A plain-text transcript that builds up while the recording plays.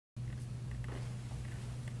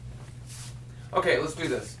Okay, let's do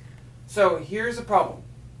this. So here's the problem.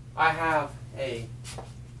 I have a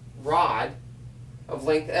rod of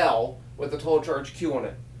length L with a total charge Q on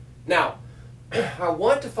it. Now, I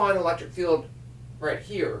want to find an electric field right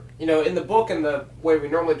here. You know, in the book and the way we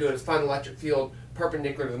normally do it is find the electric field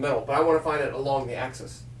perpendicular to the metal, but I want to find it along the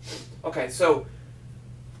axis. Okay, so,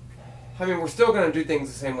 I mean, we're still going to do things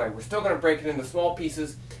the same way. We're still going to break it into small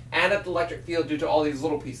pieces, add up the electric field due to all these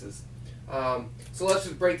little pieces. So let's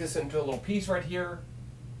just break this into a little piece right here.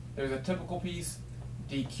 There's a typical piece,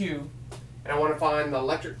 dq, and I want to find the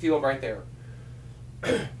electric field right there.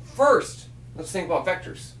 First, let's think about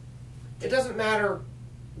vectors. It doesn't matter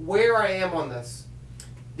where I am on this.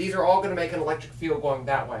 These are all going to make an electric field going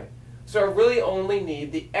that way. So I really only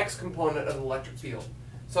need the x component of the electric field.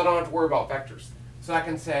 So I don't have to worry about vectors. So I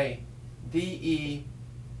can say dEx,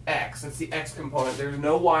 that's the x component. There's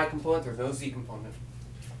no y component, there's no z component.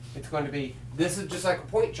 It's going to be, this is just like a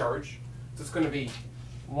point charge, so it's going to be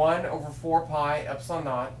 1 over 4 pi epsilon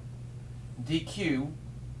naught dq,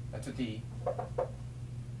 that's a d,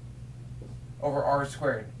 over r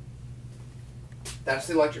squared. That's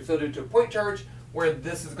the electric field due to a point charge, where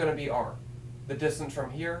this is going to be r. The distance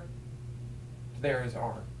from here to there is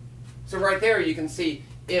r. So right there you can see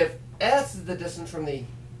if s is the distance from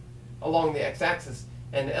along the x-axis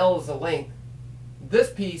and L is the length,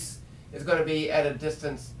 this piece is going to be at a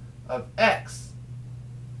distance of x.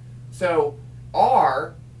 So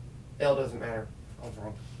r, L doesn't matter, I was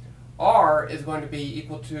wrong. R is going to be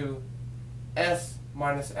equal to s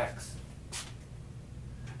minus x.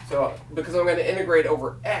 So because I'm going to integrate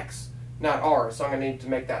over x, not r, so I'm going to need to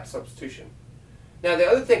make that substitution. Now the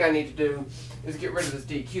other thing I need to do is get rid of this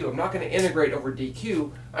dq. I'm not going to integrate over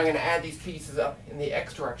dq. I'm going to add these pieces up in the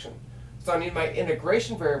x direction. So I need my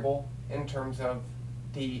integration variable in terms of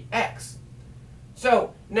dx.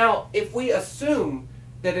 So now if we assume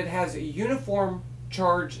that it has a uniform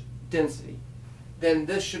charge density, then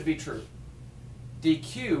this should be true.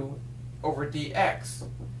 dq over dx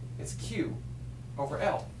is q over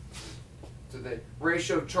L. So the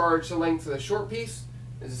ratio of charge to length for the short piece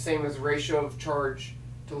is the same as the ratio of charge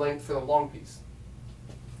to length for the long piece.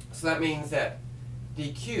 So that means that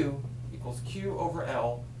dq equals q over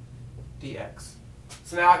L dx.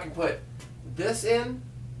 So now I can put this in,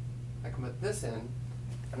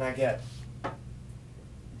 and I get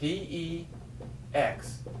dEx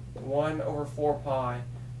 1 over 4 pi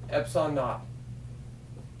epsilon naught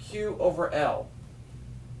q over L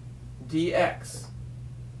dx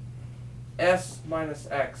s minus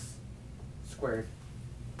x squared.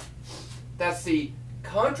 That's the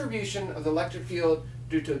contribution of the electric field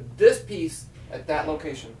due to this piece at that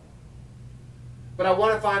location. But I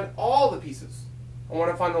want to find all the pieces. I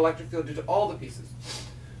want to find the electric field due to all the pieces.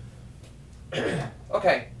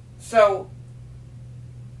 Okay, so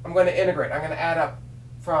I'm going to integrate. I'm going to add up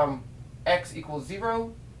from x equals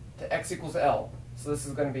 0 to x equals L. So this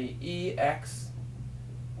is going to be Ex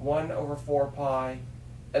 1 over 4 pi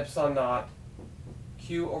epsilon naught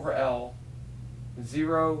q over L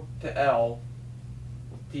 0 to L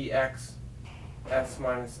dx s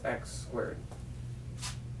minus x squared.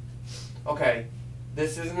 Okay,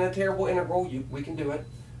 this isn't a terrible integral. We can do it.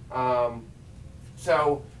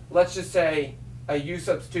 So let's just say a u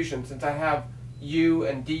substitution. Since I have u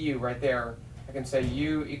and du right there, I can say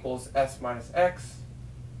u equals s minus x,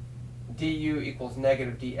 du equals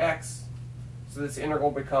negative dx. So this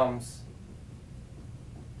integral becomes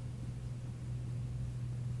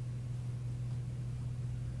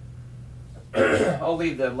I'll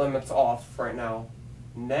leave the limits off right now.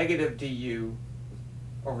 Negative du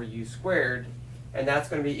over u squared, and that's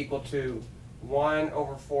going to be equal to 1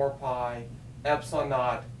 over 4 pi epsilon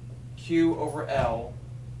naught q over L,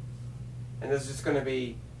 and this is just going to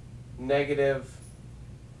be negative,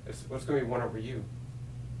 it's going to be 1 over u.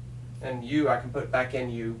 And u, I can put back in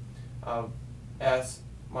u of s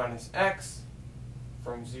minus x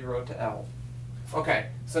from 0 to L. Okay,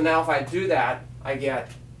 so now if I do that, I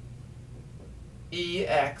get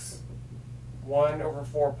Ex 1 over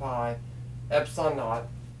 4 pi epsilon naught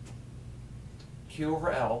q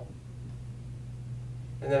over L,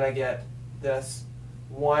 and then I get this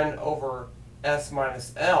 1 over s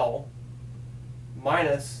minus L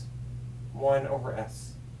minus 1 over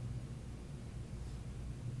s.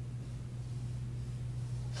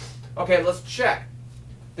 Okay, let's check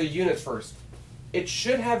the units first. It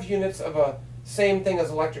should have units of a same thing as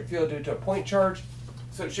electric field due to a point charge,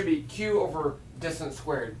 so it should be q over distance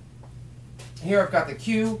squared. Here I've got the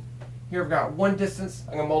q, here I've got one distance,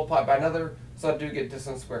 I'm going to multiply it by another, so I do get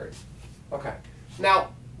distance squared. Okay, now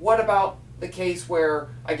what about the case where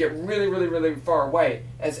I get really, really, really far away?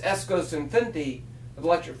 As s goes to infinity, the but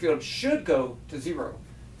the electric field should go to 0.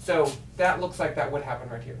 So that looks like that would happen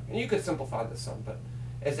right here. And you could simplify this some, but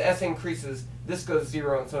as S increases, this goes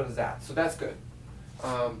 0 and so does that. So that's good.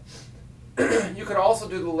 You could also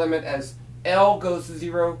do the limit as L goes to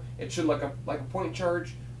 0. It should look like a point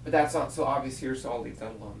charge, but that's not so obvious here, so I'll leave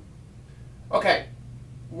that alone. Okay,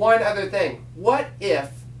 one other thing. What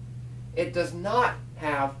if it does not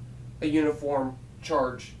have a uniform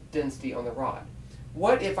charge density on the rod?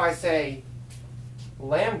 What if I say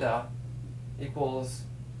lambda equals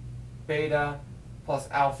beta plus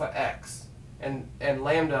alpha x, and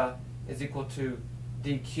lambda is equal to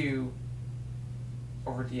dq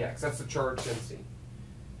over dx? That's the charge density.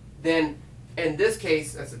 Then, in this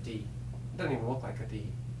case, that's a d. It doesn't even look like a d.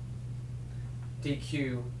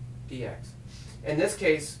 dq dx. In this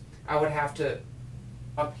case, I would have to,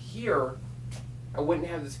 up here, I wouldn't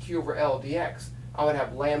have this q over L dx. I would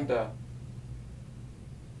have lambda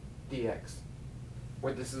dx,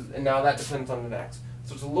 where this is, and now that depends on the x.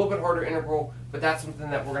 So it's a little bit harder integral, but that's something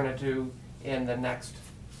that we're going to do in the next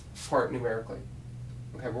part numerically.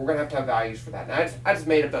 Okay, but we're going to have values for that. And I just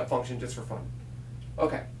made up that function just for fun.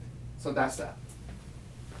 Okay, so that's that.